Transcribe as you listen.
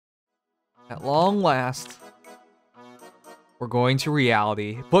At long last, we're going to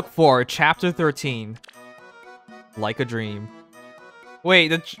reality. Book 4, Chapter 13. Like a Dream. Wait,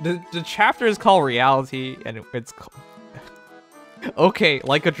 the chapter is called Reality, and it's called... Okay,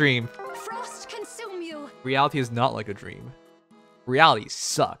 Like a Dream. Frost consume you. Reality is not like a dream. Reality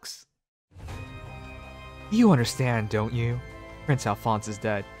sucks. You understand, don't you? Prince Alfonse is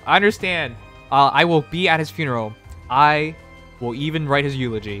dead. I understand. I will be at his funeral. I will even write his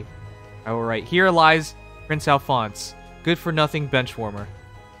eulogy. I will write, "Here lies Prince Alfonse, good for nothing bench warmer." ...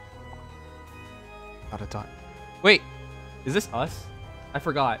 Wait, is this us? I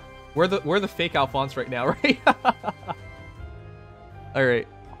forgot. We're the fake Alfonse right now, right? All right.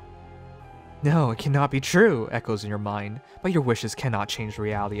 No, it cannot be true, echoes in your mind, but your wishes cannot change the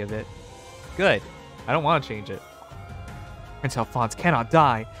reality of it. Good. I don't want to change it. Prince Alfonse cannot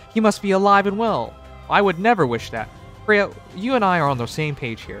die. He must be alive and well. I would never wish that. Freya, you and I are on the same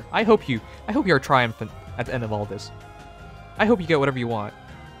page here. I hope you are triumphant at the end of all this. I hope you get whatever you want.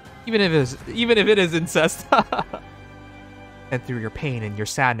 Even if it is incest. And through your pain and your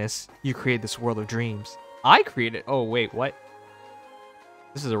sadness, you create this world of dreams. I created... Oh, wait, what?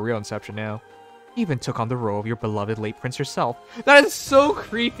 This is a real Inception now. You even took on the role of your beloved late prince yourself. That is so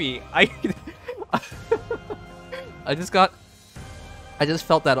creepy. I just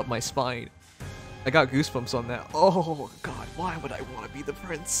felt that up my spine. I got goosebumps on that. Oh, God, why would I want to be the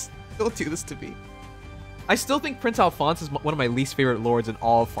prince? Don't do this to me. I still think Prince Alfonse is one of my least favorite lords in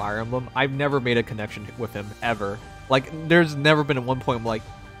all of Fire Emblem. I've never made a connection with him, ever. Like, there's never been at one point I'm like,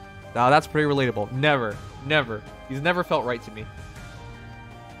 nah, that's pretty relatable. Never. Never. He's never felt right to me.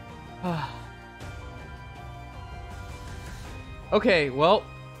 Okay, well.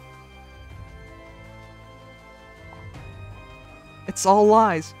 It's all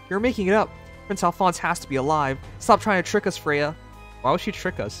lies. You're making it up. Prince Alfonse has to be alive. Stop trying to trick us, Freya. Why would she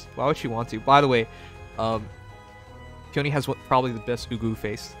trick us? Why would she want to? By the way, Peony has probably the best Ugu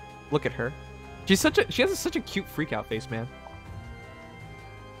face. Look at her. She has such a cute freak-out face, man.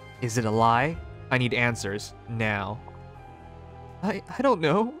 Is it a lie? I need answers now. I don't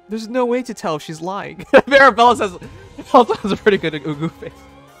know. There's no way to tell if she's lying. Marabella has a pretty good Ugu face.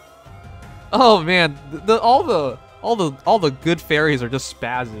 Oh man, all the good fairies are just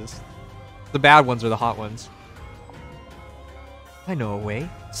spazzes. The bad ones are the hot ones. I know a way.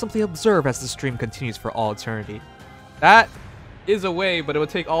 Simply observe as the stream continues for all eternity. That is a way, but it would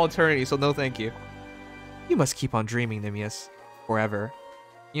take all eternity, so no thank you. You must keep on dreaming, Nimius. Forever.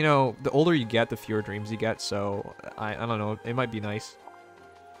 You know, the older you get, the fewer dreams you get, so I don't know, it might be nice.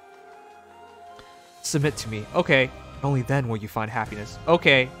 Submit to me. Okay. Only then will you find happiness.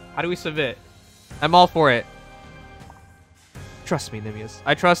 Okay. How do we submit? I'm all for it. Trust me, Nimius.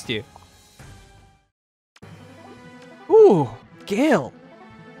 I trust you. Ooh, Gale.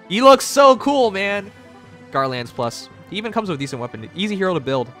 He looks so cool, man. Garlands plus. He even comes with a decent weapon. Easy hero to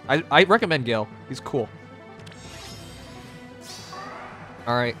build. I recommend Gale. He's cool.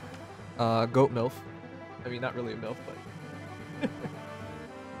 Alright. Goat MILF. I mean, not really a MILF,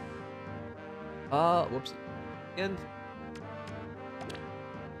 but... whoops. And...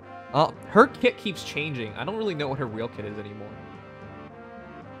 her kit keeps changing. I don't really know what her real kit is anymore.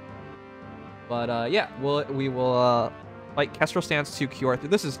 But, yeah. We will, fight Kestrel Stance to Q Arthur.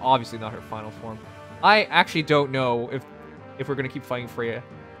 This is obviously not her final form. I actually don't know if we're gonna keep fighting Freya.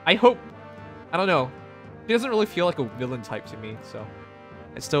 I hope... I don't know. She doesn't really feel like a villain type to me, so...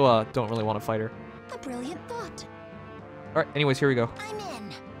 I still, don't really want to fight her. A brilliant thought. Alright, anyways, here we go. I'm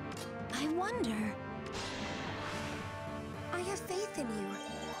in. I wonder... I have faith in you.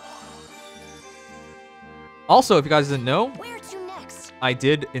 Also, if you guys didn't know... Where to next? I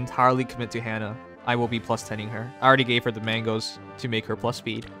did entirely commit to Hannah. I will be plus 10ing her. I already gave her the mangoes to make her plus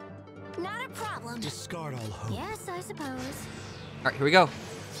speed. Not a problem. Discard all hope. Yes, I suppose. Alright, here we go.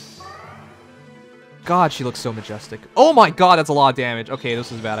 God, she looks so majestic. Oh my god, that's a lot of damage. Okay,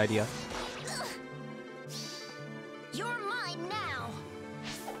 this is a bad idea. You're mine now.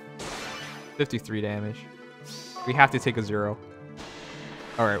 53 damage. We have to take a 0.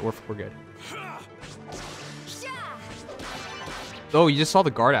 Alright, we're good. Oh, you just saw the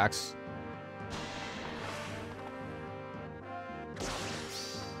guard axe.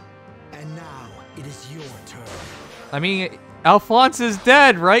 And now it is your turn. I mean, Alfonse is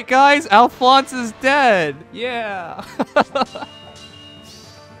dead, right, guys? Alfonse is dead. Yeah. I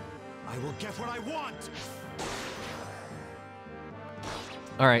will get what I want.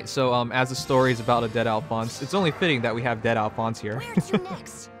 All right, so as the story is about a dead Alfonse, it's only fitting that we have dead Alfonse here. Where to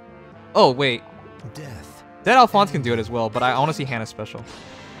next? Oh wait, Death. dead Alfonse can do it as well, but I want to see Hannah special.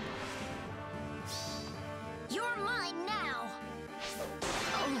 You're mine now.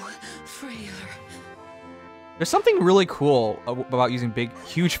 Oh, Freya. There's something really cool about using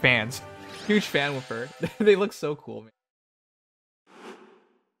huge fans. Huge fan with her. They look so cool, man.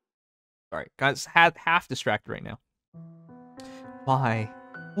 Sorry, guys, half distracted right now. Why?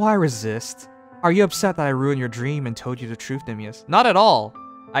 Why resist? Are you upset that I ruined your dream and told you the truth, Nemeus? Not at all.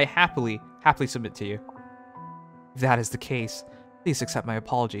 I happily submit to you. If that is the case, please accept my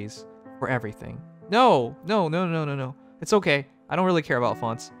apologies for everything. No. It's okay. I don't really care about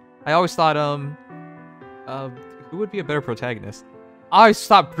Alfonse. I always thought, who would be a better protagonist? I always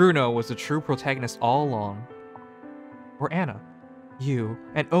thought Bruno was the true protagonist all along. Or Anna. You,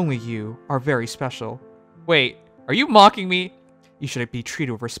 and only you, are very special. Wait, are you mocking me? You should be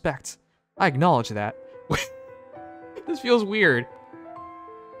treated with respect. I acknowledge that. This feels weird.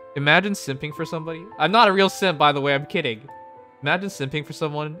 Imagine simping for somebody. I'm not a real simp, by the way, I'm kidding. Imagine simping for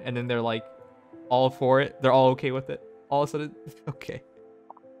someone, and then they're like, all for it. They're all okay with it. All of a sudden, okay.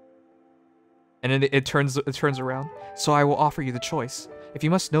 And then it turns around. So I will offer you the choice. If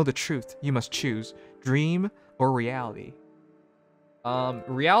you must know the truth, you must choose dream or reality.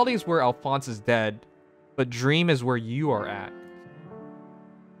 Reality is where Alfonse is dead, but dream is where you are at.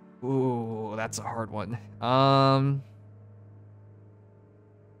 Ooh, that's a hard one.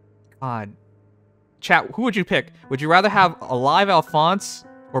 God. Chat, who would you pick? Would you rather have a live Alfonse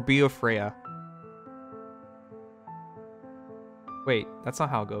or be with Freya? Wait, that's not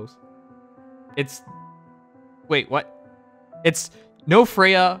how it goes. It's... Wait, what? It's no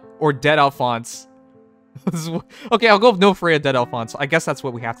Freya or dead Alfonse. Okay, I'll go with no Freya, dead Alfonse. I guess that's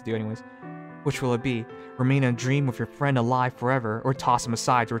what we have to do anyways. Which will it be? Remain in a dream with your friend alive forever, or toss him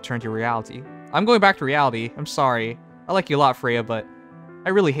aside to return to reality? I'm going back to reality. I'm sorry. I like you a lot, Freya, but I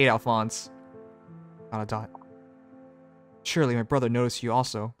really hate Alfonse. ... Surely my brother noticed you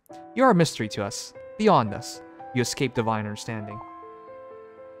also. You are a mystery to us. Beyond us. You escape divine understanding.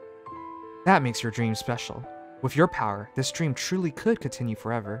 That makes your dream special. With your power, this dream truly could continue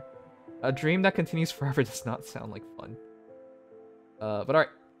forever. A dream that continues forever does not sound like fun. But alright.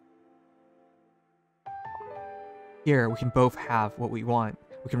 Here, we can both have what we want.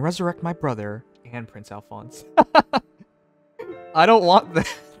 We can resurrect my brother and Prince Alfonse. I don't want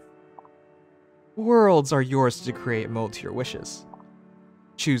that. Worlds are yours to create and mold to your wishes.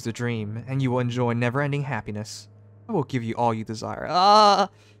 Choose the dream, and you will enjoy never-ending happiness. I will give you all you desire.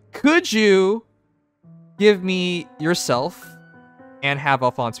 Could you give me yourself and have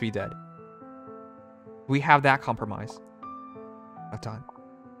Alfonse be dead? We have that compromise. Not done.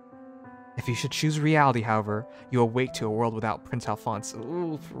 If you should choose reality, however, you awake to a world without Prince Alfonse.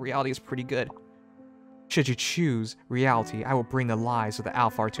 Ooh, reality is pretty good. Should you choose reality, I will bring the lives of the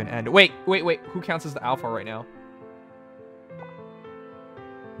Alfar to an end. Wait. Who counts as the Alfar right now?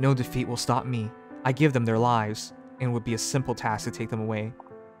 No defeat will stop me. I give them their lives, and it would be a simple task to take them away.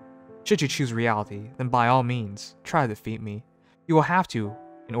 Should you choose reality, then by all means, try to defeat me. You will have to,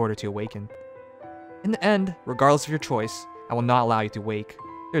 in order to awaken. In the end, regardless of your choice, I will not allow you to wake.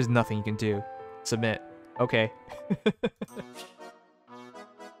 There's nothing you can do. Submit. Okay.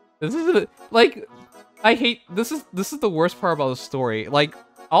 This is like, I hate, this is the worst part about the story. Like,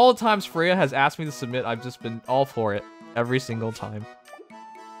 all the times Freya has asked me to submit, I've just been all for it. Every single time.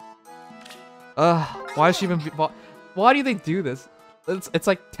 Why does she even why do they do this? It's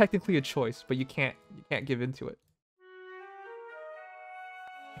like technically a choice, but you can't give into it.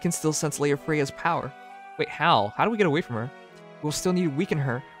 I can still sense Layer Freya's power. Wait, how? How do we get away from her? We'll still need to weaken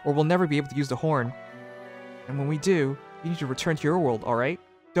her, or we'll never be able to use the horn. And when we do, you need to return to your world, alright?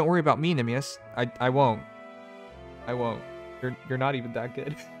 Don't worry about me, Nemeus. I won't. I won't. You're not even that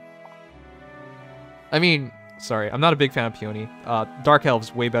good. I mean, sorry, I'm not a big fan of Peony. Dark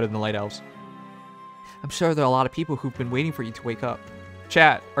Elves way better than Light Elves. I'm sure there are a lot of people who've been waiting for you to wake up.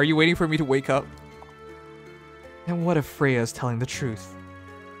 Chat, are you waiting for me to wake up? And what if Freya is telling the truth?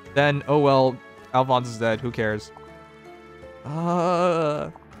 Then, oh well, Alfonse is dead, who cares?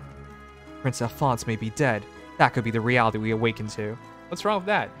 Prince Alfonse may be dead. That could be the reality we awaken to. What's wrong with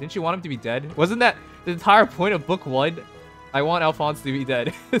that? Didn't you want him to be dead? Wasn't that the entire point of book 1? I want Alfonse to be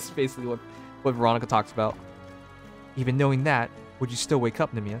dead. It's basically what Veronica talks about. Even knowing that, would you still wake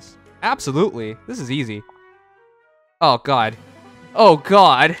up, Nemeus? Absolutely. This is easy. Oh god. Oh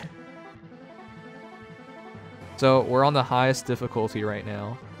god. So we're on the highest difficulty right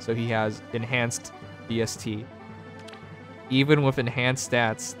now. So he has enhanced BST. Even with enhanced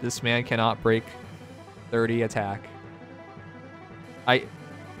stats, this man cannot break 30 attack. I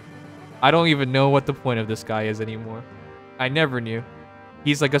don't even know what the point of this guy is anymore. I never knew.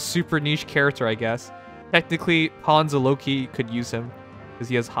 He's like a super niche character, I guess. Technically, Hanzo Loki could use him because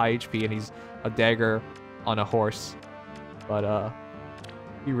he has high HP and he's a dagger on a horse. But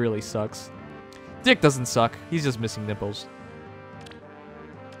He really sucks. Dick doesn't suck. He's just missing nipples.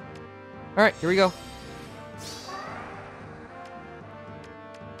 Alright, here we go.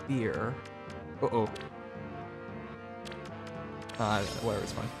 Here. Uh-oh. Whatever,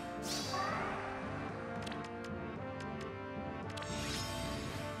 it's fine.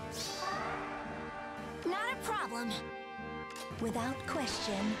 Not a problem. Without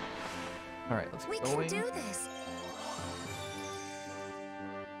question. Alright, let's We get can going. do this.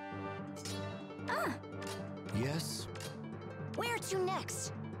 Ah, Yes? where to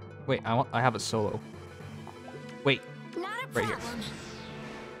next? Wait, I have a solo. Wait, Not a Right here. problem.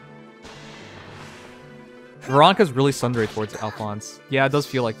 Veronica's really sundry towards Alphonse. Yeah, it does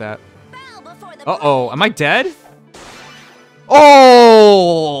feel like that. Bow before the Uh-oh, am I dead?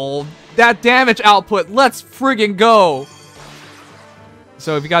 Oh, that damage output. Let's friggin' go.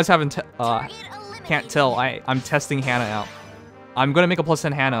 So if you guys haven't target eliminated. can't tell, I'm testing Hannah out. I'm gonna make a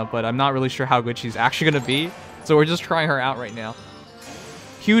 +10 Hannah, but I'm not really sure how good she's actually gonna be. So we're just trying her out right now.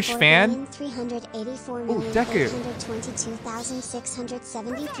 Huge fan. 384 Ooh, Deku.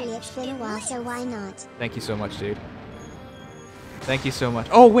 122,673. It's been a while, so why not? Thank you so much, dude. Thank you so much.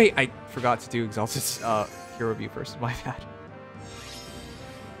 Oh wait, I forgot to do Exalted's hero review first. My bad.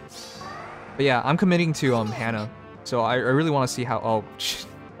 But yeah, I'm committing to Hannah. So I really want to see how. Oh,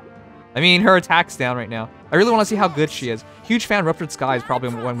 I mean her attack's down right now. I really want to see how good she is. Huge fan. Ruptured Sky is probably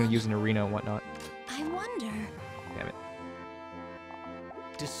what I'm gonna use in arena and whatnot. I wonder. Damn it.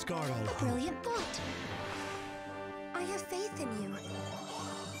 Discard all hope. Brilliant thought. I have faith in you.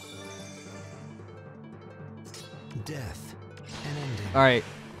 Death. An ending. All right,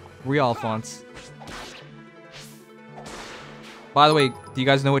 Alphonse. By the way, do you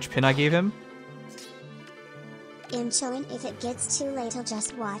guys know which pin I gave him? I'm chilling. If it gets too late, I'll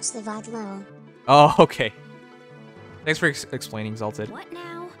just watch the VOD low. Oh, okay. Thanks for explaining, Exalted. What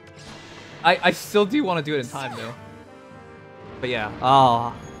now? I still do want to do it in time though. But yeah,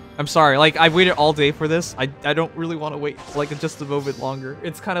 I'm sorry. Like I waited all day for this. I don't really want to wait like just a moment longer.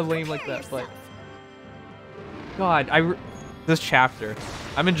 It's kind of lame like that, but God, this chapter,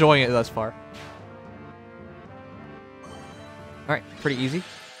 I'm enjoying it thus far. All right, pretty easy.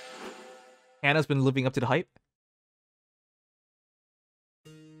 Hannah's been living up to the hype.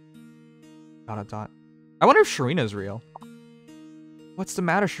 Dot. I wonder if Sharina's real. What's the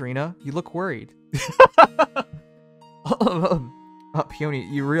matter, Sharina? You look worried. Peony,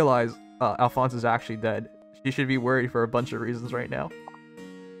 you realize Alfonse is actually dead. She should be worried for a bunch of reasons right now.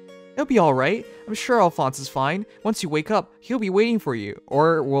 He'll be alright. I'm sure Alfonse is fine. Once you wake up, he'll be waiting for you.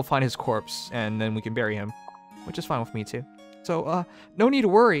 Or we'll find his corpse, and then we can bury him. Which is fine with me, too. So, no need to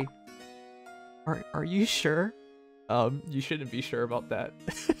worry. Are you sure? You shouldn't be sure about that.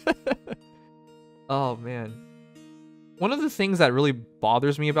 Oh, man. One of the things that really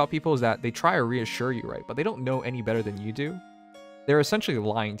bothers me about people is that they try to reassure you, right? But they don't know any better than you do. They're essentially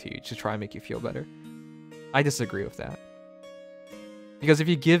lying to you to try and make you feel better. I disagree with that. Because if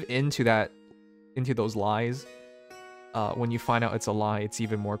you give into those lies, when you find out it's a lie, it's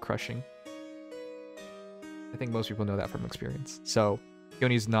even more crushing. I think most people know that from experience. So,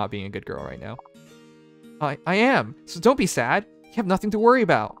 Peony's not being a good girl right now. I am, so don't be sad. You have nothing to worry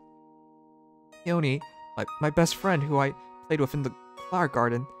about. Peony, my best friend who I played with in the flower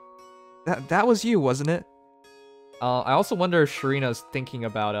garden. That was you, wasn't it? I also wonder if Sharina's thinking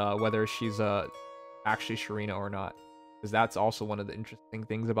about whether she's actually Sharina or not. Because that's also one of the interesting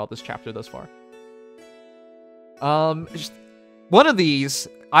things about this chapter thus far. Just one of these,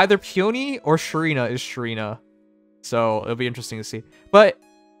 either Peony or Sharina is Sharina. So it'll be interesting to see. But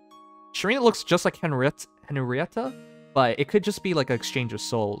Sharina looks just like Henrietta, but it could just be like an exchange of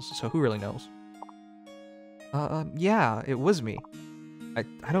souls. So who really knows? Yeah, it was me. I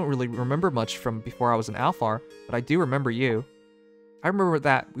don't really remember much from before I was an Alphar, but I do remember you. I remember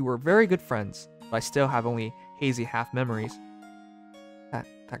that we were very good friends, but I still have only hazy half memories.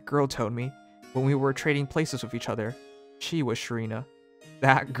 That girl told me when we were trading places with each other, she was Sharina.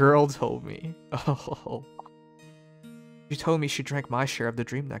 That girl told me. Oh. She told me she drank my share of the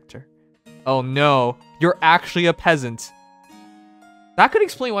dream nectar. Oh no, you're actually a peasant. That could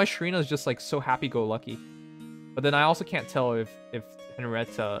explain why Sharina is just like so happy-go-lucky. But then I also can't tell if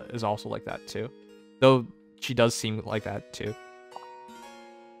Henrietta is also like that too. Though she does seem like that too.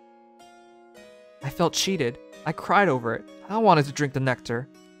 I felt cheated. I cried over it. I wanted to drink the nectar.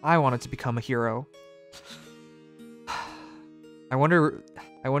 I wanted to become a hero. I wonder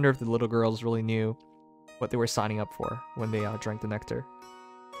if the little girls really knew what they were signing up for when they drank the nectar.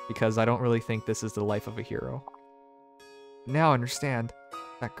 Because I don't really think this is the life of a hero. Now I understand.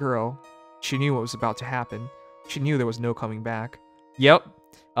 That girl, she knew what was about to happen. She knew there was no coming back. Yep.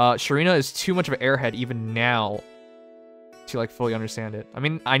 Sharina is too much of an airhead even now to like fully understand it. I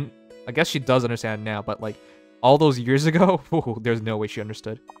mean, I guess she does understand it now, but like all those years ago, ooh, there's no way she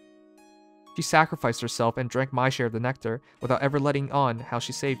understood. She sacrificed herself and drank my share of the nectar without ever letting on how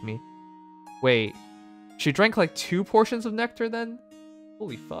she saved me. Wait, she drank like 2 portions of nectar then?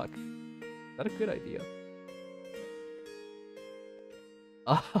 Holy fuck. Is that a good idea?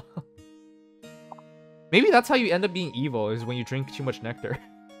 Maybe that's how you end up being evil, is when you drink too much nectar.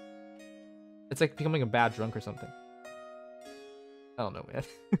 It's like becoming a bad drunk or something. I don't know, man.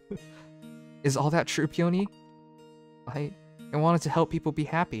 Is all that true, Peony? I wanted to help people be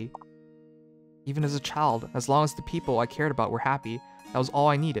happy. Even as a child, as long as the people I cared about were happy, that was all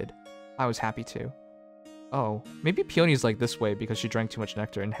I needed. I was happy too. Oh, maybe Peony's like this way because she drank too much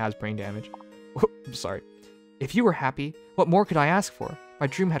nectar and has brain damage. I'm sorry. If you were happy, what more could I ask for? My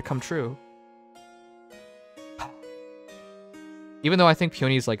dream had come true. Even though I think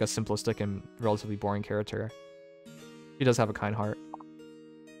Peony is like a simplistic and relatively boring character, she does have a kind heart.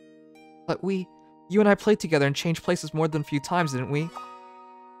 But you and I played together and changed places more than a few times, didn't we?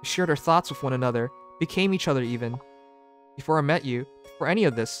 We shared our thoughts with one another, became each other even. Before I met you, before any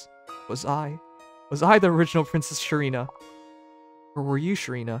of this, was I the original Princess Sharina? Or were you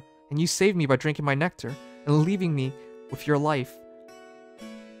Sharina, and you saved me by drinking my nectar and leaving me with your life?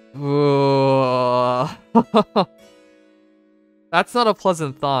 That's not a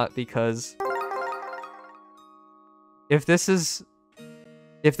pleasant thought, because if this is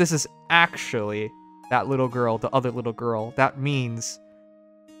actually that little girl, the other little girl, that means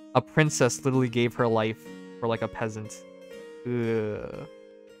a princess literally gave her life for like a peasant. Ugh.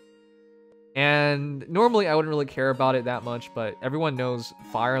 And normally I wouldn't really care about it that much, but everyone knows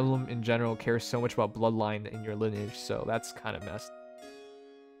Fire Emblem in general cares so much about bloodline in your lineage, so that's kind of messed.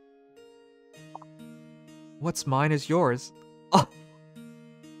 What's mine is yours. Oh.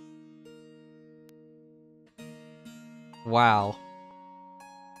 Wow.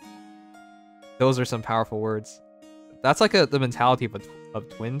 Those are some powerful words. That's like the mentality of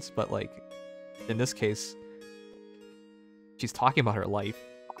twins, but like in this case, she's talking about her life.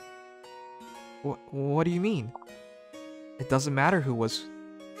 What do you mean? It doesn't matter who was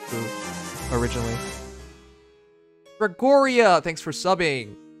who originally. Gregoria, thanks for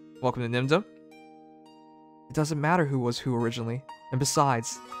subbing. Welcome to Nimdom. It doesn't matter who was who originally, and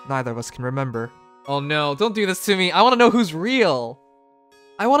besides, neither of us can remember. Oh no, don't do this to me. I want to know who's real.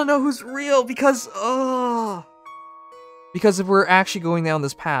 I want to know who's real because if we're actually going down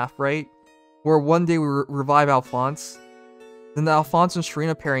this path, right? Where one day we revive Alfonse, then the Alfonse and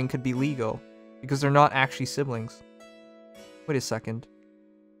Sharina pairing could be legal because they're not actually siblings. Wait a second.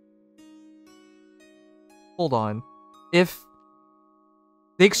 Hold on. If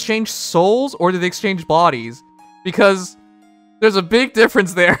they exchange souls or do they exchange bodies? Because there's a big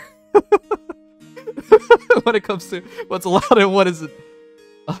difference there. When it comes to what's allowed and what isn't.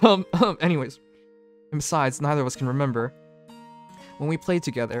 Anyways. And besides, neither of us can remember. When we played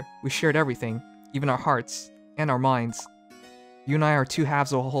together, we shared everything, even our hearts and our minds. You and I are 2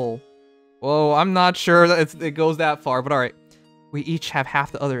 halves of a whole. Whoa, I'm not sure that it goes that far, but alright. We each have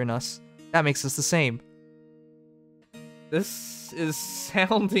half the other in us. That makes us the same. This is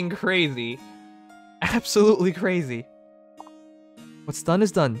sounding crazy. Absolutely crazy. What's done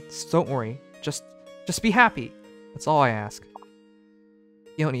is done, so don't worry. Just be happy. That's all I ask.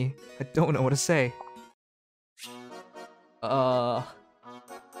 Peony, I don't know what to say. The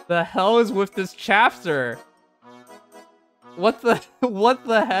hell is with this chapter? What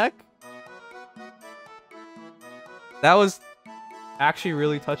the heck? That was actually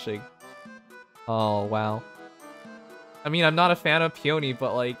really touching. Oh, wow. I mean, I'm not a fan of Peony,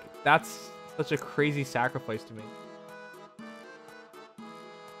 but like, that's such a crazy sacrifice to me.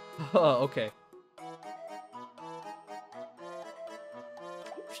 Oh, okay.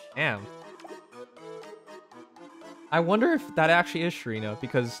 Damn. I wonder if that actually is Sharina,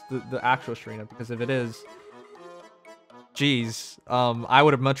 because the actual Sharina, because if it is, geez, I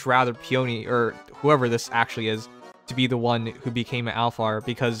would have much rather Peony, or whoever this actually is, to be the one who became an Alphar,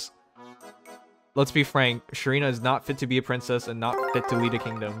 because, let's be frank, Sharina is not fit to be a princess and not fit to lead a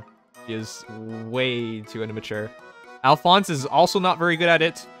kingdom. She is way too immature. Alphonse is also not very good at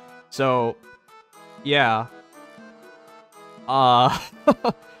it, so, yeah.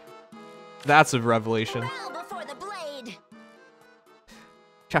 That's a revelation.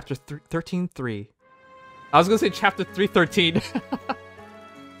 Chapter 13:3. I was gonna say chapter 313.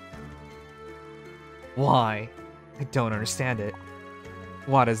 Why? I don't understand it.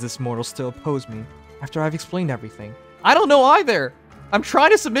 Why does this mortal still oppose me after I've explained everything? I don't know either! I'm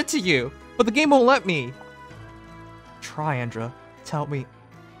trying to submit to you, but the game won't let me. Try, Andra. Tell me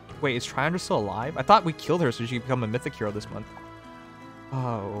Wait, is Triandra still alive? I thought we killed her so she could become a mythic hero this month.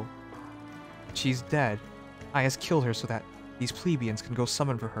 Oh. She's dead. I has killed her so that these plebeians can go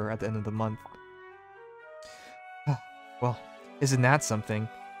summon for her at the end of the month. Well, isn't that something?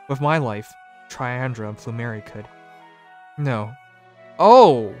 With my life, Triandra and Plumeri could. No.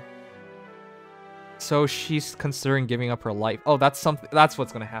 Oh! So she's considering giving up her life. Oh, that's something. That's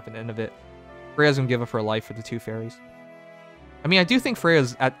what's gonna happen at the end of it. Freya's gonna give up her life for the two fairies. I mean, I do think Freya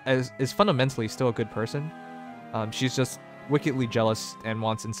is fundamentally still a good person. She's just wickedly jealous and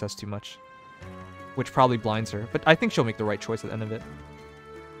wants incest too much, which probably blinds her. But I think she'll make the right choice at the end of it.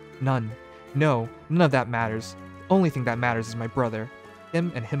 None. No, none of that matters. The only thing that matters is my brother.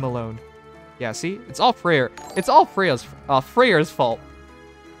 Him and him alone. Yeah, see? It's all Freya. It's all Freya's fault.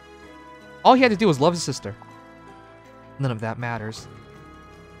 All he had to do was love his sister. None of that matters.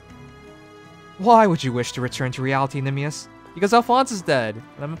 Why would you wish to return to reality, Nimius? Because Alfonse is dead,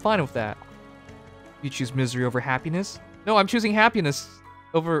 and I'm fine with that. You choose misery over happiness? No, I'm choosing happiness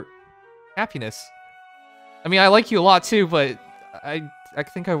over happiness. I mean, I like you a lot too, but I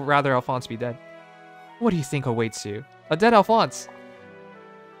think I'd rather Alfonse be dead. What do you think awaits you? A dead Alfonse.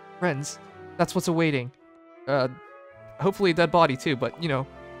 Friends, that's what's awaiting. Hopefully a dead body too, but you know,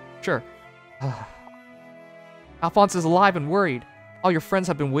 sure. Alfonse is alive and worried. All your friends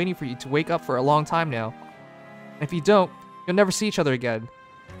have been waiting for you to wake up for a long time now. And if you don't, you'll never see each other again.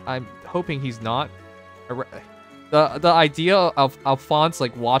 I'm hoping he's not. The idea of Alfonse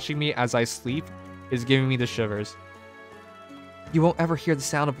like watching me as I sleep is giving me the shivers. You won't ever hear the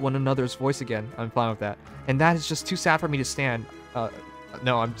sound of one another's voice again. I'm fine with that. And that is just too sad for me to stand.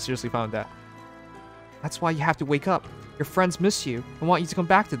 No, I'm seriously fine with that. That's why you have to wake up. Your friends miss you and want you to come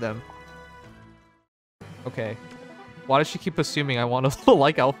back to them. Okay. Why does she keep assuming I want to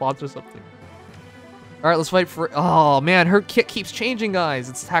like Alfonse or something? Alright, let's fight for... Oh, man, her kit keeps changing, guys.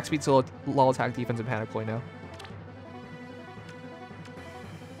 It's attack speed, so low attack, defense, and panic point now.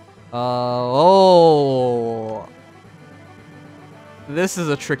 Oh. This is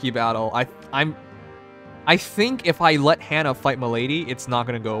a tricky battle. I think if I let Hannah fight Milady, it's not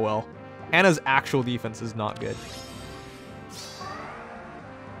going to go well. Hannah's actual defense is not good.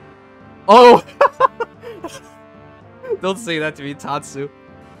 Oh! Don't say that to me, Tatsu.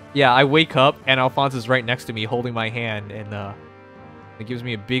 Yeah, I wake up and Alfonse is right next to me holding my hand and it gives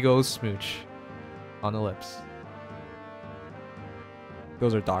me a big old smooch on the lips.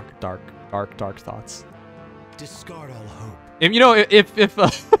 Those are dark thoughts. Discard all hope. And you know, if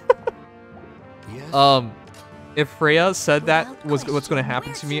Yes. if Freya said that was what's going to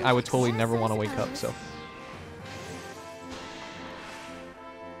happen to me, I would totally never want to wake up, so.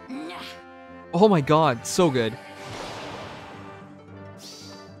 Oh my god, so good.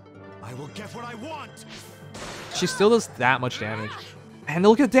 I will get what I want. She still does that much damage. And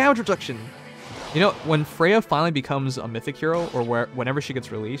look at the damage reduction. You know, when Freya finally becomes a mythic hero, or whenever she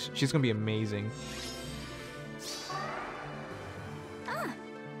gets released, she's gonna be amazing.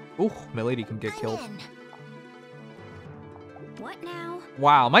 Ooh, Milady can get killed. What now?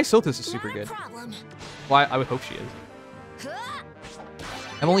 Wow, my Siltis is super good. Well, I would hope she is.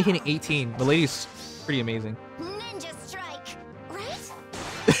 I'm only hitting 18. Milady's pretty amazing. Ninja strike, right?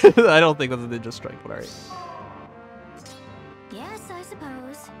 I don't think that's a ninja strike, but alright. Yes, I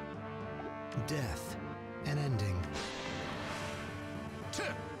suppose. Death. An ending.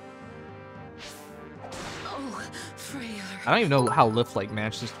 Oh, Freya. I don't even know how Lift like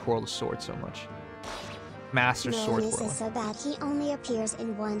manages to twirl the sword so much. Master sword Merlinus twirling. is so bad he only appears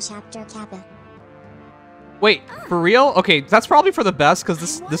in one chapter Kappa. Wait, for real? Okay, that's probably for the best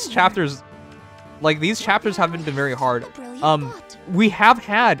because this chapter's like these chapters haven't been very hard. We've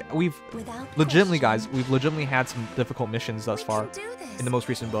legitimately had some difficult missions thus far in the most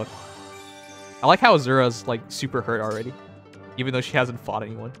recent book. I like how Azura's like super hurt already, even though she hasn't fought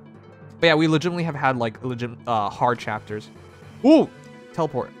anyone. But yeah, we legitimately have had like hard chapters. Ooh,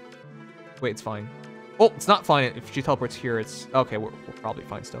 teleport. Wait, it's fine. Oh, it's not fine. If she teleports here, it's okay. We're probably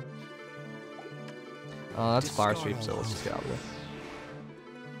fine still. That's fire sweep, so let's just get out of the way.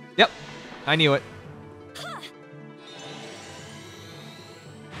 Yep, I knew it.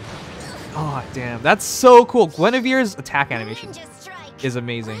 Oh, damn. That's so cool. Guinevere's attack animation is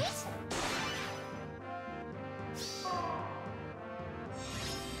amazing.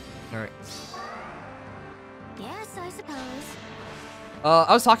 Alright. Yes, I suppose.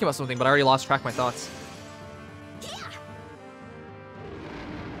 I was talking about something, but I already lost track of my thoughts.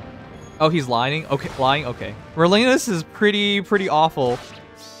 Oh, he's lying? Okay, lying? Okay. Merlinus is pretty awful.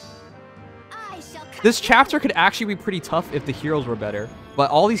 This chapter could actually be pretty tough if the heroes were better.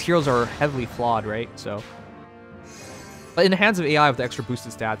 But all these heroes are heavily flawed, right? So. But in the hands of AI with the extra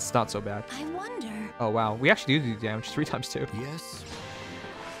boosted stats, it's not so bad. I wonder. Oh wow, we actually do damage 3 times 2. Yes.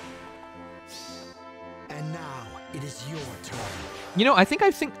 And now it is your turn. You know, I think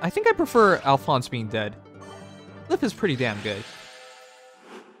I prefer Alfonse being dead. Lip is pretty damn good.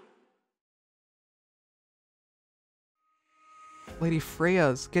 Lady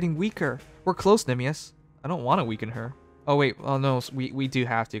Freya's getting weaker. We're close, Nimius. I don't want to weaken her. Oh wait, oh no, we do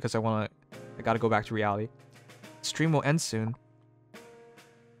have to because I gotta go back to reality. Stream will end soon.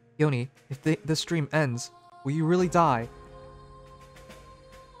 Peony, if the stream ends, will you really die?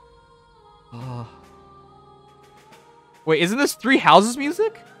 Wait, isn't this Three Houses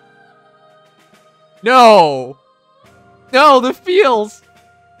music? No! No, the feels!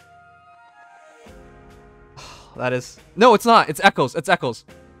 That is... No, it's not. It's Echoes. It's Echoes.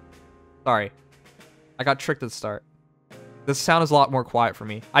 Sorry. I got tricked at the start. This sound is a lot more quiet for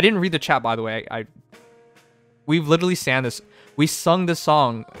me. I didn't read the chat, by the way. We've literally sang this. We sung this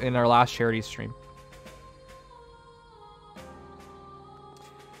song in our last charity stream.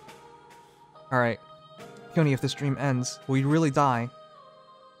 Alright. Peony, if the stream ends, will you really die?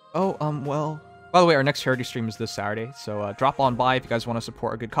 Oh, well... By the way, our next charity stream is this Saturday, so drop on by if you guys want to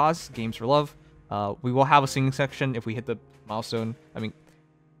support a good cause, Games for Love. We will have a singing section if we hit the milestone. I mean,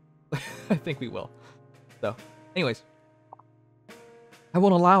 I think we will. So, anyways. I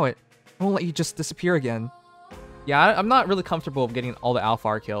won't allow it. I won't let you just disappear again. Yeah, I'm not really comfortable with getting all the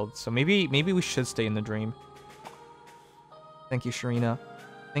Alfar killed, so maybe we should stay in the dream. Thank you, Sharina.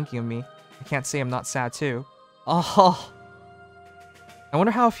 Thinking of me. I can't say I'm not sad too. Oh. I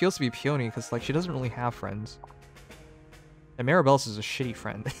wonder how it feels to be Peony, because like she doesn't really have friends. And Maribel's is a shitty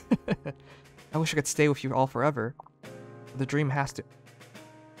friend. I wish I could stay with you all forever. But the dream has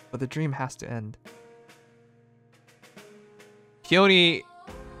to end. Peony,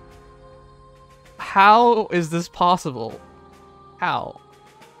 how is this possible? How?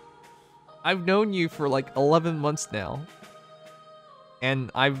 I've known you for like 11 months now.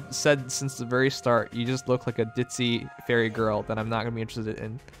 And I've said since the very start, you just look like a ditzy fairy girl that I'm not going to be interested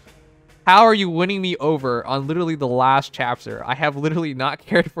in. How are you winning me over on literally the last chapter? I have literally not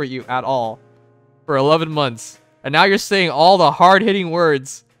cared for you at all for 11 months. And now you're saying all the hard-hitting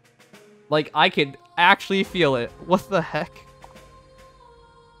words. Like, I could actually feel it. What the heck?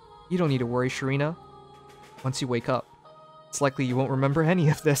 You don't need to worry, Sharina. Once you wake up, it's likely you won't remember any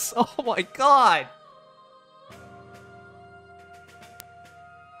of this. Oh my god!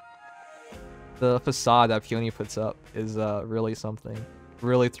 The facade that Peony puts up is really something.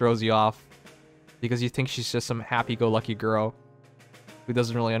 Really throws you off. Because you think she's just some happy-go-lucky girl who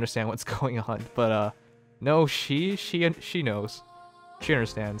doesn't really understand what's going on. But no, she knows. She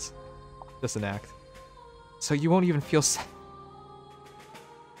understands. Just an act. So you won't even feel sad.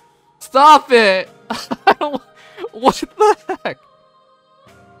 Stop it! I don't... What the heck?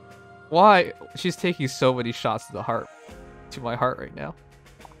 Why? She's taking so many shots to the heart. To my heart right now.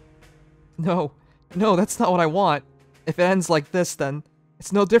 No. No, that's not what I want. If it ends like this, then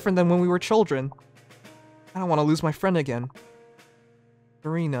it's no different than when we were children. I don't want to lose my friend again.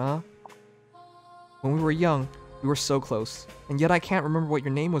 Marina. When we were young, we were so close. And yet I can't remember what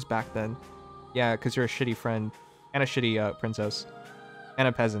your name was back then. Yeah, because you're a shitty friend. And a shitty princess. And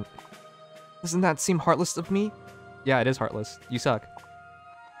a peasant. Doesn't that seem heartless of me? Yeah, it is heartless. You suck.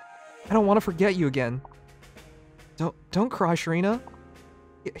 I don't want to forget you again. Don't cry, Sharina.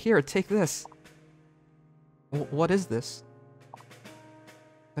 Here, take this. What is this?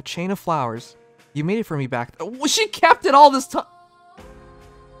 A chain of flowers. You made it for me back. Oh, she kept it all this time.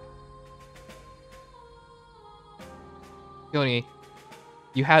 Peony,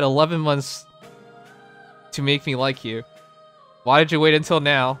 you had 11 months to make me like you. Why did you wait until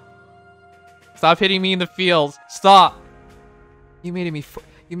now? Stop hitting me in the field. Stop. You made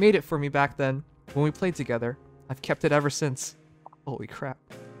it for me back then when we played together. I've kept it ever since. Holy crap.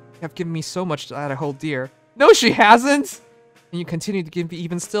 You have given me so much that I hold dear. No, she hasn't! And you continue to give me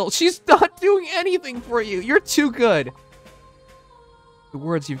even still. She's not doing anything for you. You're too good. The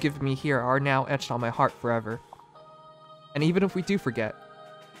words you've given me here are now etched on my heart forever. And even if we do forget,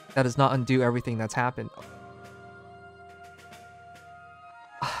 that does not undo everything that's happened.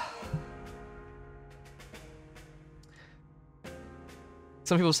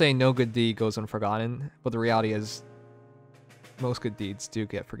 Some people say no good deed goes unforgotten, but the reality is most good deeds do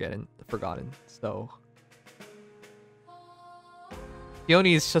get forgotten. So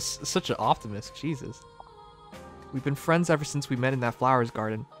Peony is just such an optimist. Jesus. We've been friends ever since we met in that flowers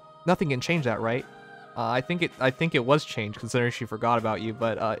garden. Nothing can change that, right? I think it was changed considering she forgot about you,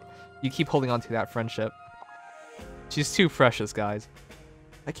 but you keep holding on to that friendship. She's too precious, guys.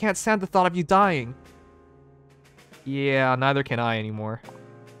 I can't stand the thought of you dying. Yeah, neither can I anymore.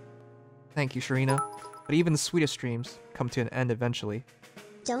 Thank you, Sharina. But even the sweetest dreams come to an end eventually.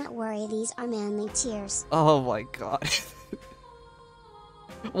 Don't worry, these are manly tears. Oh my god.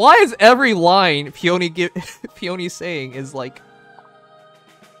 Why is every line Peony's saying is like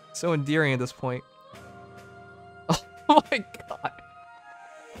so endearing at this point? Oh my god.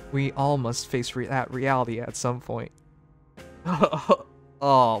 We all must face that reality at some point.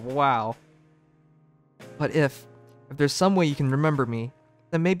 Oh, wow. But if there's some way you can remember me,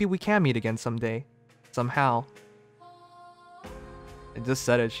 then maybe we can meet again someday. Somehow. I just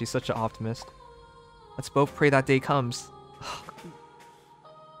said it, she's such an optimist. Let's both pray that day comes.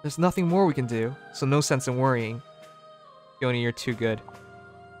 There's nothing more we can do, so no sense in worrying. Peony, you're too good.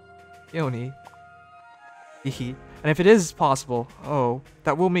 Peony. Hehe. And if it is possible, oh,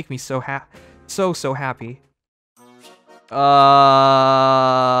 that will make me so happy.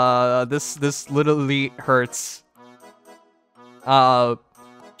 This literally hurts.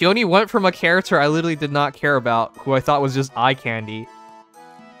 Peony went from a character I literally did not care about, who I thought was just eye candy.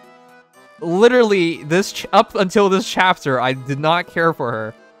 Literally, up until this chapter, I did not care for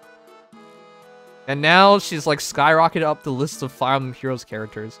her. And now she's like skyrocketed up the list of Fire Emblem Heroes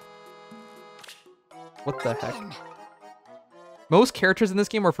characters. What the heck? Most characters in this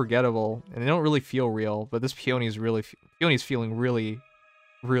game are forgettable, and they don't really feel real, but this Peony's feeling really,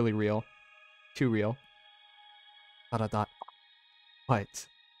 really real. Too real. ...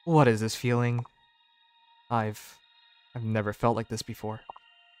 What is this feeling? I've never felt like this before.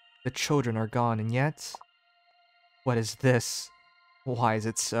 The children are gone, and yet... What is this? Why is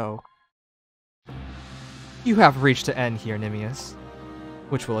it so? You have reached the end here, Nimius.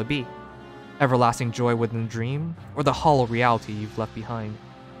 Which will it be? Everlasting joy within the dream, or the hollow reality you've left behind?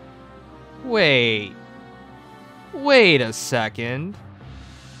 Wait a second.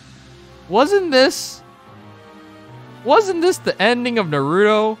 Wasn't this the ending of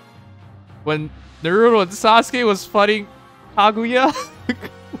Naruto? When Naruto and Sasuke was fighting Kaguya?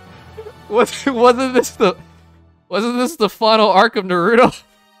 Wasn't this the final arc of Naruto?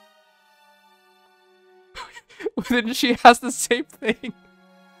 Didn't she ask the same thing?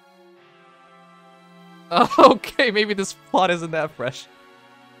 Okay, maybe this plot isn't that fresh.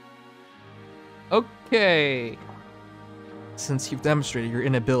 Okay. Since you've demonstrated your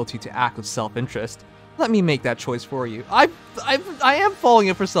inability to act with self-interest, let me make that choice for you. I am falling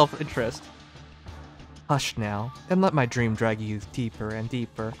in for self-interest. Hush now, and let my dream drag you deeper and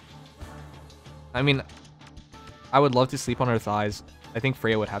deeper. I mean, I would love to sleep on her thighs. I think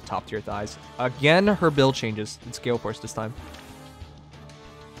Freya would have top-tier thighs. Again, her build changes. It's Gale Force this time.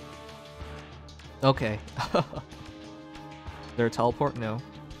 Okay. Is there a teleport? No.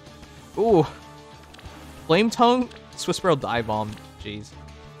 Ooh. Flame Tongue? Swiss Barrel Dive Bomb. Jeez.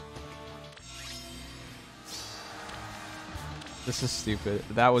 This is stupid.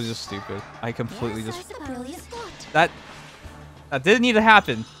 That was just stupid. I completely just... That didn't need to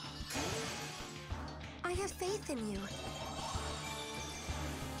happen. I have faith in you.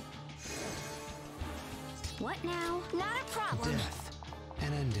 What now? Not a problem. Death.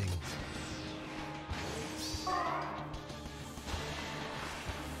 An ending.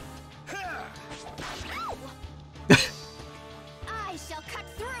 I shall cut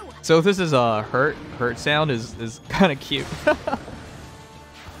through. So if this is a hurt sound is kind of cute.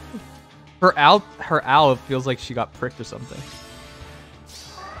 Her owl feels like she got pricked or something.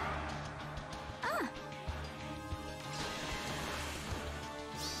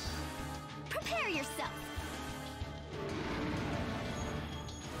 Prepare yourself.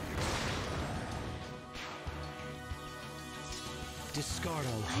 Discard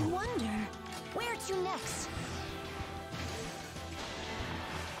all I hope. wonder where to next.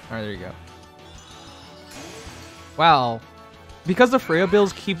 Alright, there you go. Wow. Because the Freya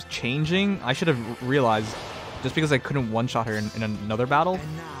builds keeps changing, I should have realized just because I couldn't one-shot her in another battle,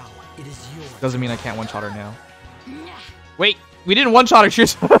 And now it is yours. doesn't mean I can't one-shot her now. Wait! We didn't one-shot her!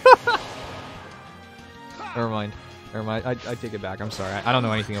 She's... Never mind. Never mind. I take it back. I'm sorry. I don't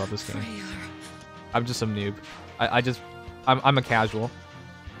know anything about this game. I'm just some noob. I'm a casual.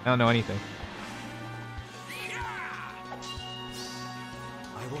 I don't know anything.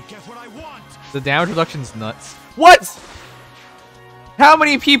 I will get what I want. The damage reduction's nuts. What?! How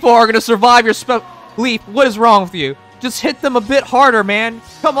many people are gonna survive your leap? What is wrong with you? Just hit them a bit harder, man.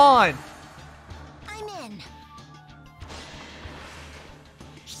 Come on. I'm in.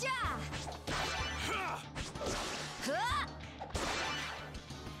 Sha.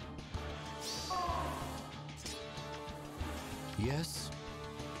 Yes.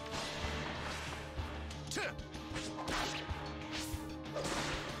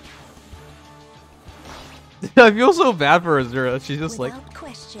 I feel so bad for Azura. She's just like, Without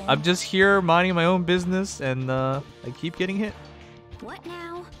question. I'm just here minding my own business, and I keep getting hit. What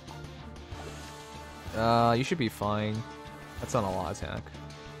now? You should be fine. That's not a lot of attack.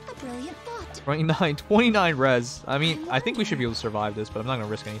 A brilliant thought. 29 res. I mean, I think we should be able to survive this, but I'm not gonna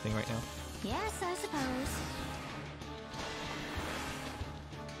risk anything right now. Yes, I suppose.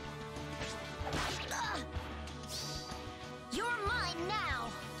 You're mine now.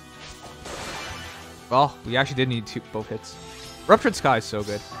 Well, we actually did need both hits. Ruptured Sky is so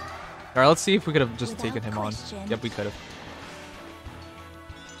good. Alright, let's see if we could have just taken him on. Yep, we could have.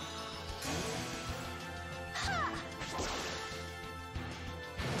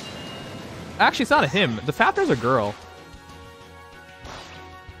 Actually, it's not a him. The Fafner's a girl.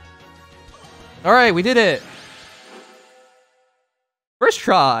 Alright, we did it! First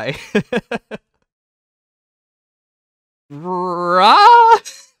try! What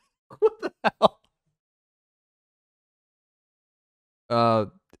the hell?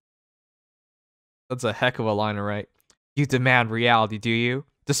 That's a heck of a line to write. You demand reality, do you?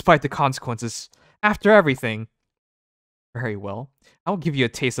 Despite the consequences. After everything. Very well. I will give you a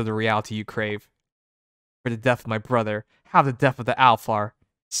taste of the reality you crave. For the death of my brother, have the death of the Alfar.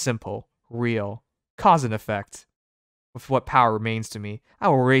 Simple, real, cause and effect. With what power remains to me, I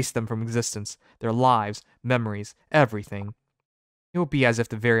will erase them from existence, their lives, memories, everything. It will be as if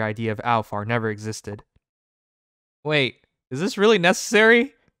the very idea of Alfar never existed. Wait, is this really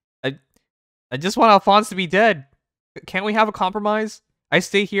necessary? I just want Alfonse to be dead. Can't we have a compromise? I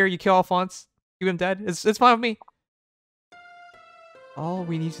stay here, you kill Alfonse, keep him dead. It's fine with me. All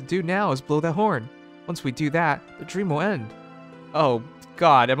we need to do now is blow that horn. Once we do that, the dream will end. Oh,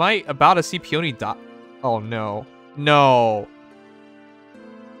 God, am I about to see Peony die? Oh, no. No.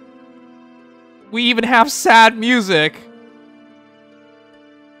 We even have sad music.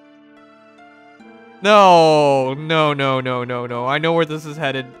 No. No, no, no, no, no. I know where this is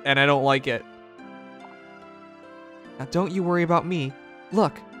headed, and I don't like it. Now, don't you worry about me.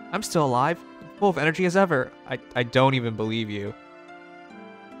 Look, I'm still alive, full of energy as ever. I don't even believe you.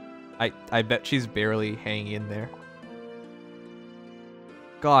 I bet she's barely hanging in there.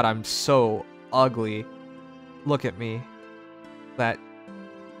 God, I'm so ugly. Look at me. That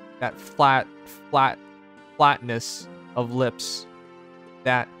flatness of lips.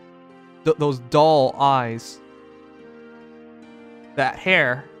 Those dull eyes. That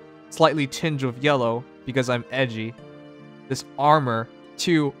hair, slightly tinged with yellow because I'm edgy. This armor,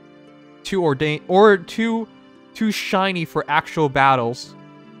 too ordained or too shiny for actual battles.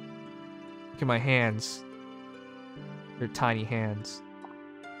 Look at my hands. They're tiny hands.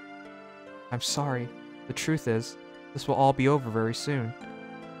 I'm sorry. The truth is, this will all be over very soon.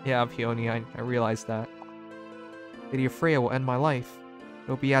 Yeah, Peony, I realize that. Lady Freya will end my life.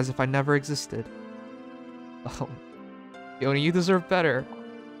 It'll be as if I never existed. Oh, Peony, you deserve better.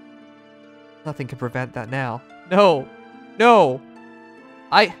 Nothing can prevent that now. No! No!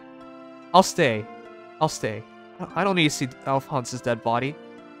 I'll stay. I'll stay. I don't need to see Alfonse's dead body.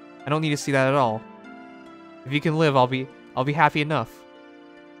 I don't need to see that at all. If you can live, I'll be happy enough.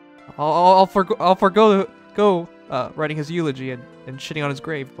 I'll forgo writing his eulogy and shitting on his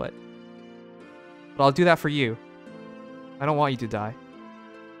grave, but I'll do that for you. I don't want you to die.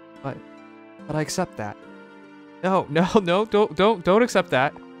 But I accept that. No, don't accept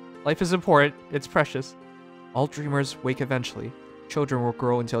that. Life is important. It's precious. All dreamers wake eventually. Children will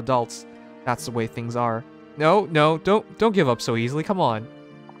grow into adults. That's the way things are. No, don't give up so easily. Come on.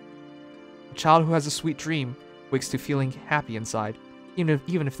 A child who has a sweet dream wakes to feeling happy inside,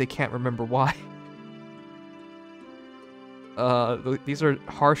 even if they can't remember why. These are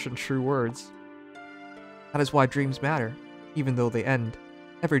harsh and true words. That is why dreams matter, even though they end.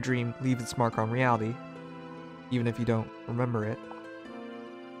 Every dream leaves its mark on reality, even if you don't remember it.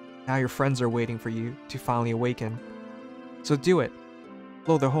 Now your friends are waiting for you to finally awaken. So do it.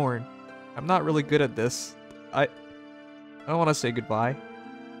 Blow the horn. I'm not really good at this. I don't want to say goodbye.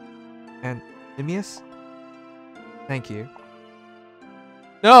 And Nimius? Thank you.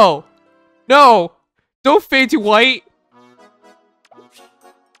 No! No! Don't fade to white!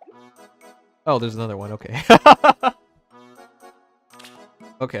 Oh, there's another one. Okay.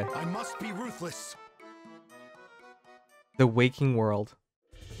 Okay. I must be ruthless. The waking world.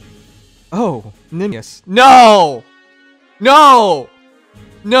 Oh, Nimius. No! No!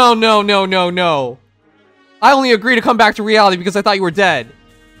 No, no, no, no, no. I only agreed to come back to reality because I thought you were dead.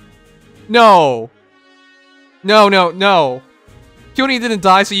 No. No, no, no. Peony didn't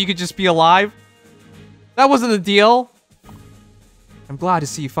die so you could just be alive? That wasn't the deal. I'm glad to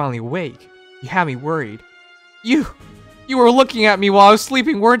see you finally awake. You had me worried. You were looking at me while I was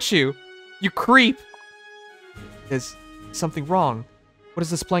sleeping, weren't you? You creep. Is something wrong? What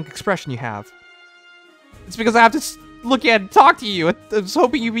is this blank expression you have? It's because I have to look at and talk to you. I was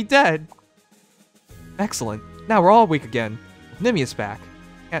hoping you'd be dead. Excellent. Now we're all awake again. Nimius back.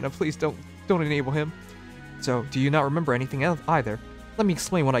 Anna, please don't enable him. So, do you not remember anything else either? Let me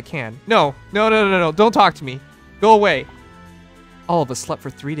explain what I can. No, don't talk to me. Go away. All of us slept for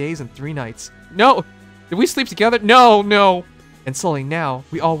 3 days and 3 nights. No! Did we sleep together? No! And slowly now,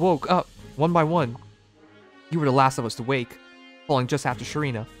 we all woke up, one by one. You were the last of us to wake, falling just after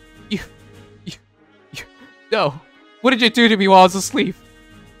Sharina. You... No! What did you do to me while I was asleep?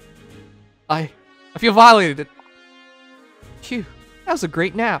 I feel violated. Phew, that was a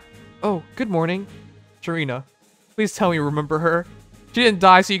great nap. Oh, good morning. Sharina, please tell me you remember her. She didn't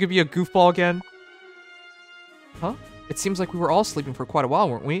die so you could be a goofball again. Huh? It seems like we were all sleeping for quite a while,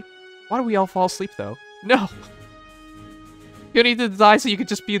 weren't we? Why did we all fall asleep, though? No! You need to die so you could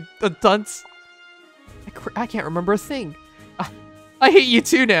just be a dunce. I can't remember a thing. I hate you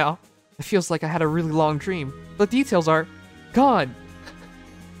too now. It feels like I had a really long dream. The details are gone.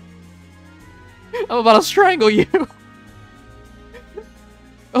 I'm about to strangle you.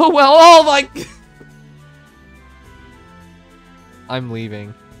 Oh well, oh my... I'm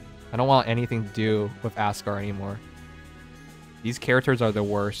leaving. I don't want anything to do with Asgard anymore. These characters are the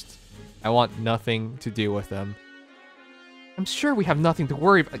worst. I want nothing to do with them. I'm sure we have nothing to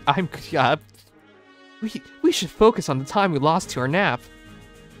worry about. We should focus on the time we lost to our nap.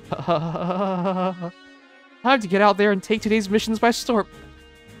 Time to get out there and take today's missions by storm.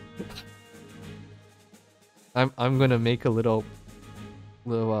 I'm gonna make a little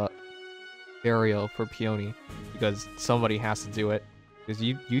burial for Peony because somebody has to do it. Because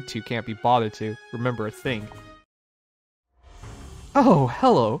you two can't be bothered to remember a thing. Oh,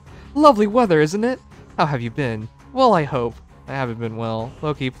 hello. Lovely weather, isn't it? How have you been? Well, I hope. I haven't been well.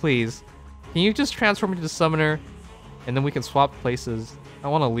 Loki, please. Can you just transform me to the summoner? And then we can swap places. I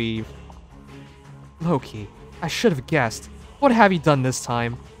want to leave. Loki, I should have guessed. What have you done this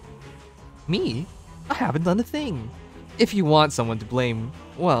time? Me? I haven't done a thing. If you want someone to blame,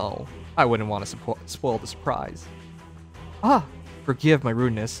 well, I wouldn't want to spoil the surprise. Ah, forgive my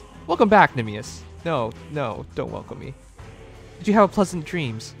rudeness. Welcome back, Nimius. No, don't welcome me. Did you have pleasant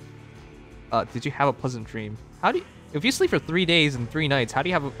dreams? Did you have a pleasant dream? How do you... If you sleep for 3 days and 3 nights, how do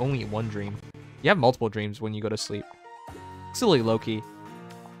you have only one dream? You have multiple dreams when you go to sleep. Silly Loki.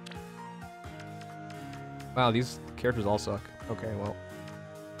 Wow, these characters all suck. Okay, well.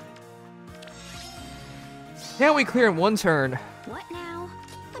 Now we clear in one turn. What now?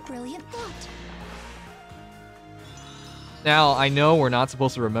 A brilliant thought. Now, I know we're not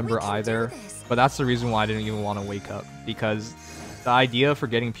supposed to remember We can do either, this. but that's the reason why I didn't even want to wake up. Because the idea for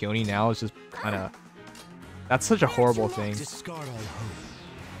getting Peony now is just kind of... That's such a horrible thing. Discard all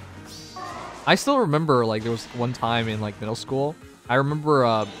hope. I still remember, like, there was one time in, like, middle school. I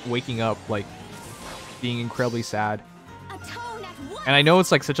remember waking up, like, being incredibly sad. Atone at once. And I know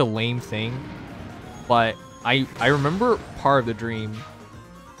it's, like, such a lame thing, but I remember part of the dream.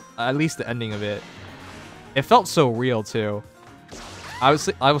 At least the ending of it. It felt so real, too. I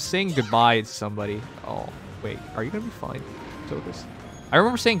was saying goodbye to somebody. Oh, wait. Are you gonna be fine? Focus. I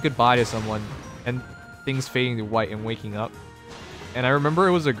remember saying goodbye to someone, and things fading to white and waking up. And I remember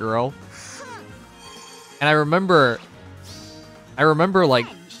it was a girl. And I remember like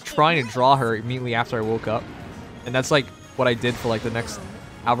trying to draw her immediately after I woke up. And that's like what I did for like the next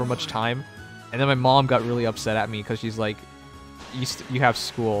however much time. And then my mom got really upset at me because she's like, you have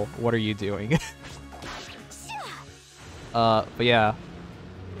school. What are you doing? But yeah,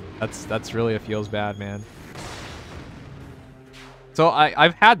 that's really, it feels bad, man. So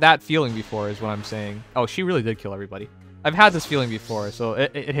I've had that feeling before is what I'm saying. Oh, she really did kill everybody. I've had this feeling before, so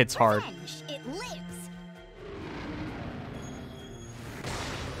it hits hard. Revenge, it lives.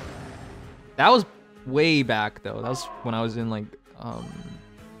 That was way back though. That was when I was in like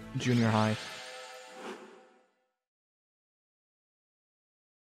junior high.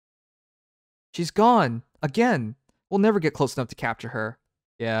 She's gone again. We'll never get close enough to capture her.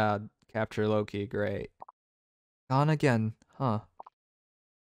 Yeah, capture Loki, great. Gone again, huh?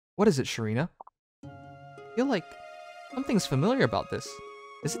 What is it, Sharina? I feel like something's familiar about this.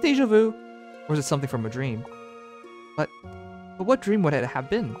 Is it deja vu? Or is it something from a dream? But what dream would it have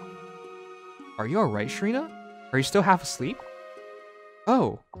been? Are you alright, Sharina? Are you still half asleep?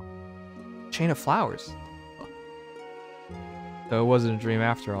 Oh. Chain of flowers. So it wasn't a dream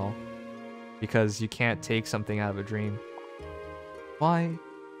after all. Because you can't take something out of a dream. Why?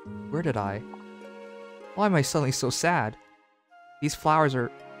 Where did I? Why am I suddenly so sad? These flowers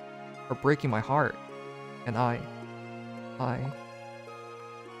are breaking my heart. And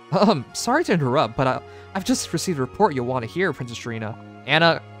Sorry to interrupt, but I've just received a report you'll want to hear, Princess Trina.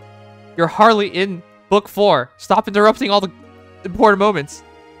 Anna, you're hardly in Book 4. Stop interrupting all the important moments.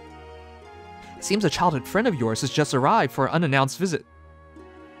 It seems a childhood friend of yours has just arrived for an unannounced visit.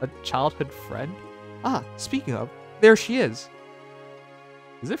 A childhood friend? Ah, speaking of, there she is.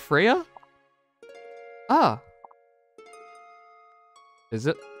 Is it Freya? Ah. Is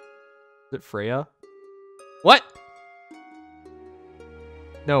it Freya? What?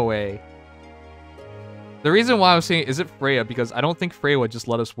 No way. The reason why I was saying, is it Freya? Because I don't think Freya would just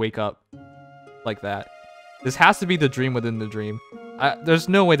let us wake up like that. This has to be the dream within the dream. There's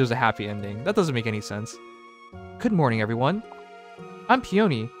no way there's a happy ending. That doesn't make any sense. Good morning, everyone. I'm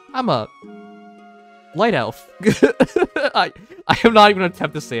Peony. I'm a light elf. I am not even gonna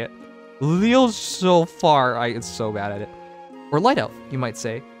attempt to say it. Leo's so far, it's so bad at it. Or light elf, you might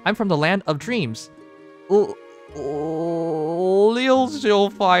say. I'm from the land of dreams. Leo's still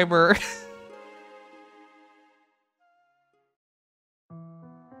fiber.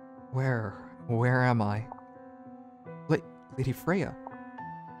 Where am I? Lady Freya.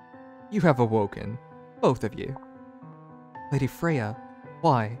 You have awoken, both of you. Lady Freya,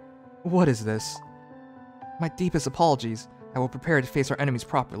 why? What is this? My deepest apologies. I will prepare to face our enemies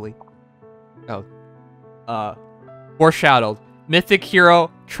properly. Oh. Foreshadowed. Mythic hero,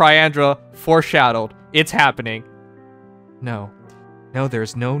 Triandra, foreshadowed. It's happening. No, there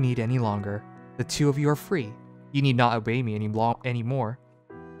is no need any longer. The two of you are free. You need not obey me anymore.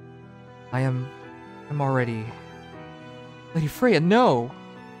 I'm already... Lady Freya, no!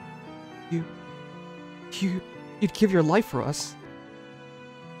 You'd give your life for us.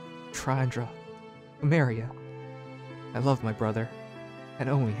 Triandra, Maria. I love my brother, and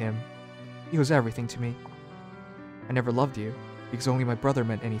only him. He was everything to me. I never loved you, because only my brother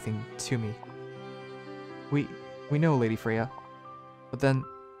meant anything to me. We know, Lady Freya. But then,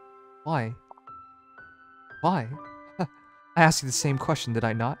 why? Why? I asked you the same question, did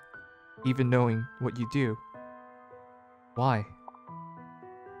I not? Even knowing what you do. Why?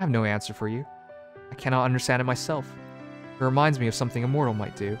 I have no answer for you. I cannot understand it myself. It reminds me of something a mortal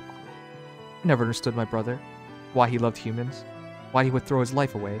might do. I never understood my brother. Why he loved humans. Why he would throw his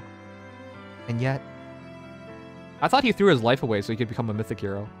life away. And yet... I thought he threw his life away so he could become a mythic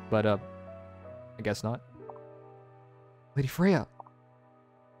hero. But, I guess not. Lady Freya.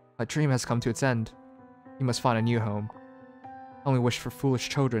 My dream has come to its end. You must find a new home. I only wish for foolish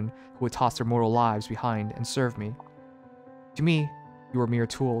children who would toss their mortal lives behind and serve me. To me, you were mere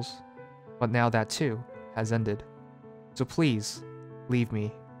tools. But now that too has ended. So please, leave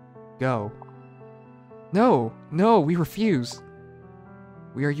me. Go. No, we refuse.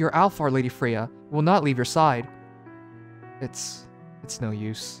 We are your Alfar, Lady Freya. We will not leave your side. It's no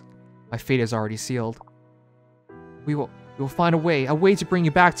use. My fate is already sealed. We will find a way to bring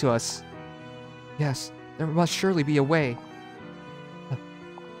you back to us. Yes, there must surely be a way.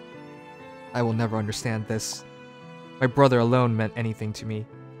 I will never understand this. My brother alone meant anything to me,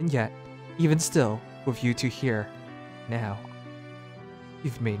 and yet, even still, with you two here, now,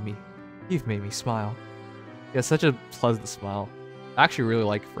 you've made me smile. Yeah, such a pleasant smile. I actually really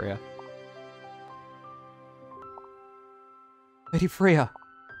like Freya. Lady Freya!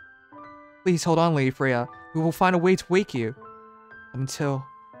 Please hold on, Lady Freya. We will find a way to wake you. Until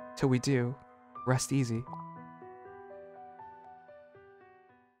we do, rest easy.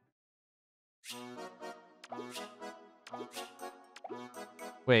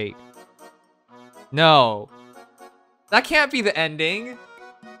 Wait. No. That can't be the ending.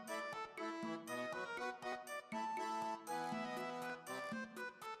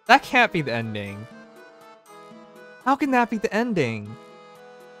 That can't be the ending. How can that be the ending?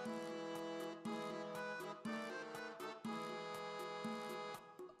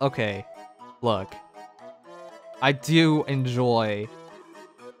 Okay, look. I do enjoy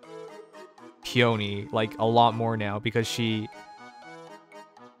Peony, like, a lot more now, because she...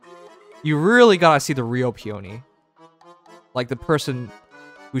 You really gotta see the real Peony. Like, the person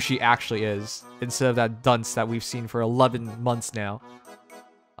who she actually is, instead of that dunce that we've seen for 11 months now.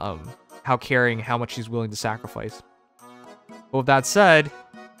 How caring, how much she's willing to sacrifice. But with that said,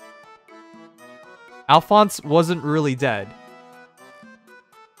 Alfonse wasn't really dead.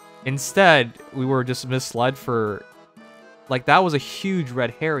 Instead, we were just misled for... Like, that was a huge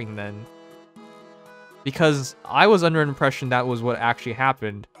red herring then. Because I was under an impression that was what actually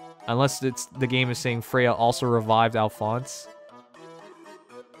happened. Unless the game is saying Freya also revived Alfonse.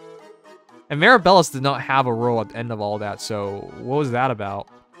 And Mirabellis did not have a role at the end of all that, so what was that about?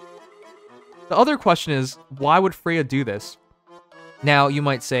 The other question is, why would Freya do this? Now, you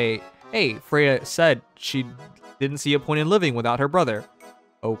might say, hey, Freya said she didn't see a point in living without her brother.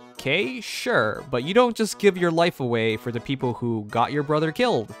 Okay, sure, but you don't just give your life away for the people who got your brother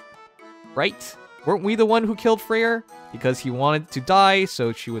killed, right? Weren't we the one who killed Freya? Because he wanted to die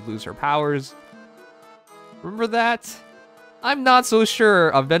so she would lose her powers. Remember that? I'm not so sure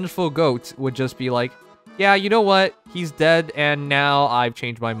a vengeful goat would just be like, yeah, you know what? He's dead and now I've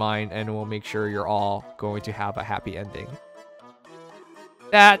changed my mind and we'll make sure you're all going to have a happy ending.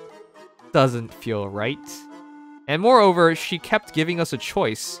 That doesn't feel right. And moreover, she kept giving us a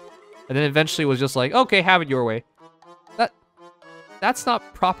choice, and then eventually was just like, okay, have it your way. That's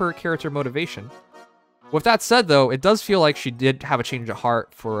not proper character motivation. With that said, though, it does feel like she did have a change of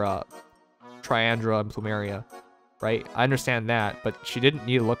heart for Triandra and Plumeria, right? I understand that, but she didn't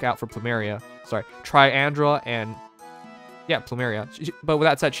need to look out for Plumeria. Sorry, Triandra and... yeah, Plumeria. But with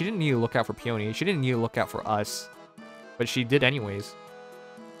that said, she didn't need to look out for Peony. She didn't need to look out for us. But she did anyways.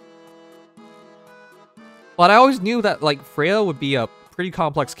 But I always knew that, like, Freya would be a pretty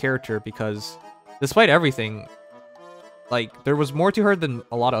complex character because, despite everything, like, there was more to her than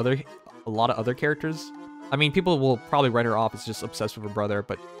a lot of other characters. I mean, people will probably write her off as just obsessed with her brother,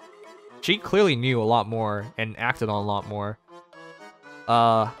 but she clearly knew a lot more and acted on a lot more.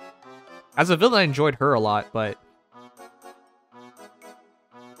 As a villain, I enjoyed her a lot, but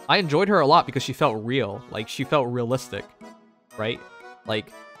I enjoyed her a lot because she felt real. Like, she felt realistic, right?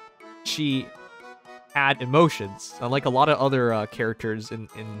 Like, she had emotions, unlike a lot of other characters in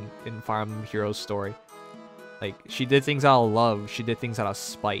Fire Emblem Heroes story. Like, she did things out of love, she did things out of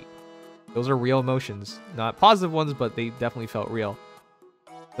spite. Those are real emotions. Not positive ones, but they definitely felt real.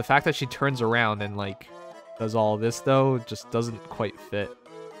 The fact that she turns around and, like, does all this, though, just doesn't quite fit.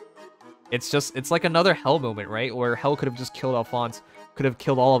 It's like another Hell moment, right? Where Hell could have just killed Alfonse, could have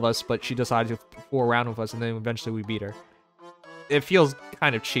killed all of us, but she decided to fool around with us, and then eventually we beat her. It feels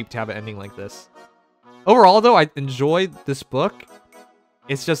kind of cheap to have an ending like this. Overall, though, I enjoyed this book.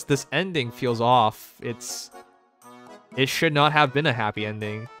 It's just this ending feels off. It should not have been a happy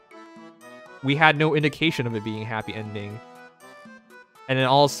ending. We had no indication of it being a happy ending. And then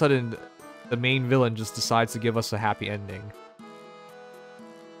all of a sudden, the main villain just decides to give us a happy ending.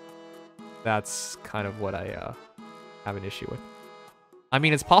 That's kind of what I have an issue with. I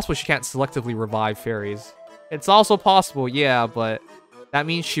mean, it's possible she can't selectively revive fairies. It's also possible, yeah, but that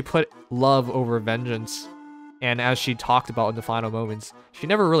means she put love over vengeance. And as she talked about in the final moments, she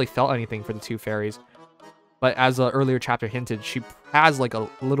never really felt anything for the two fairies. But as the earlier chapter hinted, she has like a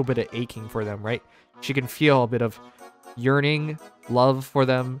little bit of aching for them, right? She can feel a bit of yearning, love for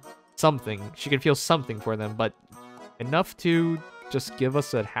them, something. She can feel something for them, but enough to just give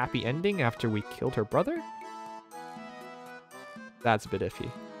us a happy ending after we killed her brother? That's a bit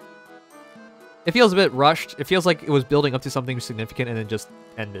iffy. It feels a bit rushed. It feels like it was building up to something significant and then just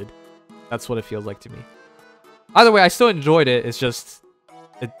ended. That's what it feels like to me. Either way, I still enjoyed it. It's just,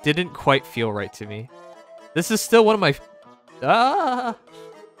 it didn't quite feel right to me. This is still one of my...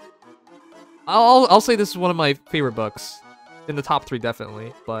 I'll say this is one of my favorite books. In the top 3,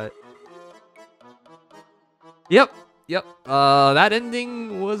 definitely, but... Yep. That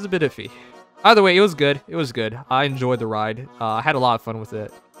ending was a bit iffy. Either way, it was good. It was good. I enjoyed the ride. I had a lot of fun with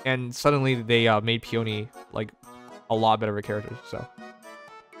it. And suddenly they made Peony, like, a lot better of a character, so...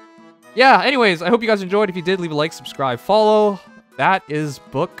 Yeah, anyways, I hope you guys enjoyed. If you did, leave a like, subscribe, follow. That is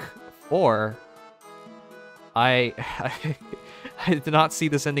book 4. I did not see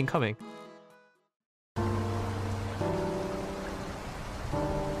this ending coming.